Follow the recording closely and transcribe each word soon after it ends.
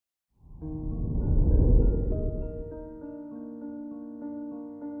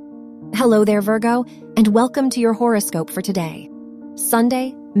Hello there, Virgo, and welcome to your horoscope for today,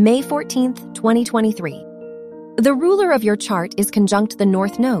 Sunday, May 14th, 2023. The ruler of your chart is conjunct the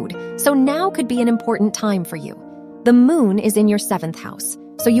North Node, so now could be an important time for you. The moon is in your 7th house,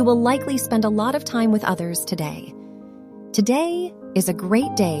 so you will likely spend a lot of time with others today. Today is a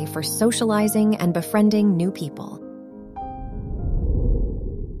great day for socializing and befriending new people.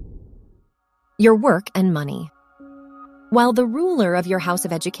 Your work and money. While the ruler of your house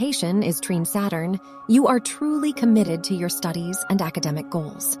of education is trine Saturn, you are truly committed to your studies and academic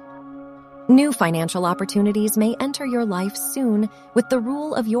goals. New financial opportunities may enter your life soon with the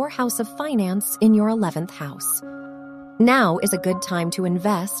rule of your house of finance in your 11th house. Now is a good time to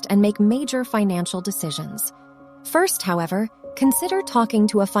invest and make major financial decisions. First, however, consider talking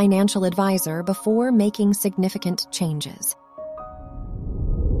to a financial advisor before making significant changes.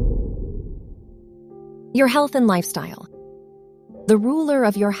 Your health and lifestyle. The ruler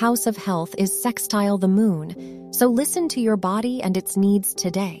of your house of health is sextile the moon, so listen to your body and its needs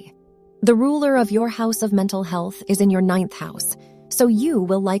today. The ruler of your house of mental health is in your 9th house, so you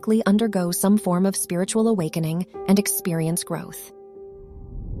will likely undergo some form of spiritual awakening and experience growth.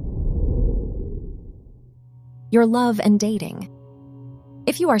 Your love and dating.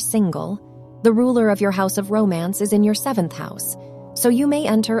 If you are single, the ruler of your house of romance is in your 7th house, so you may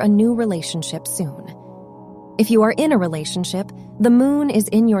enter a new relationship soon. If you are in a relationship, the moon is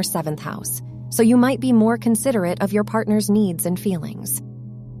in your 7th house, so you might be more considerate of your partner's needs and feelings.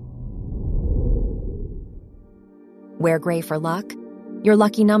 Wear gray for luck. Your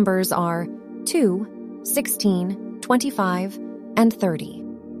lucky numbers are 2, 16, 25, and 30.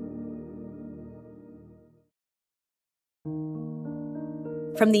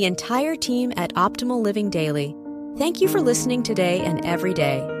 From the entire team at Optimal Living Daily, thank you for listening today and every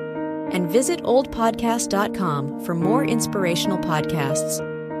day. And visit oldpodcast.com for more inspirational podcasts.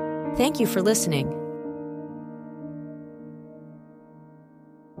 Thank you for listening.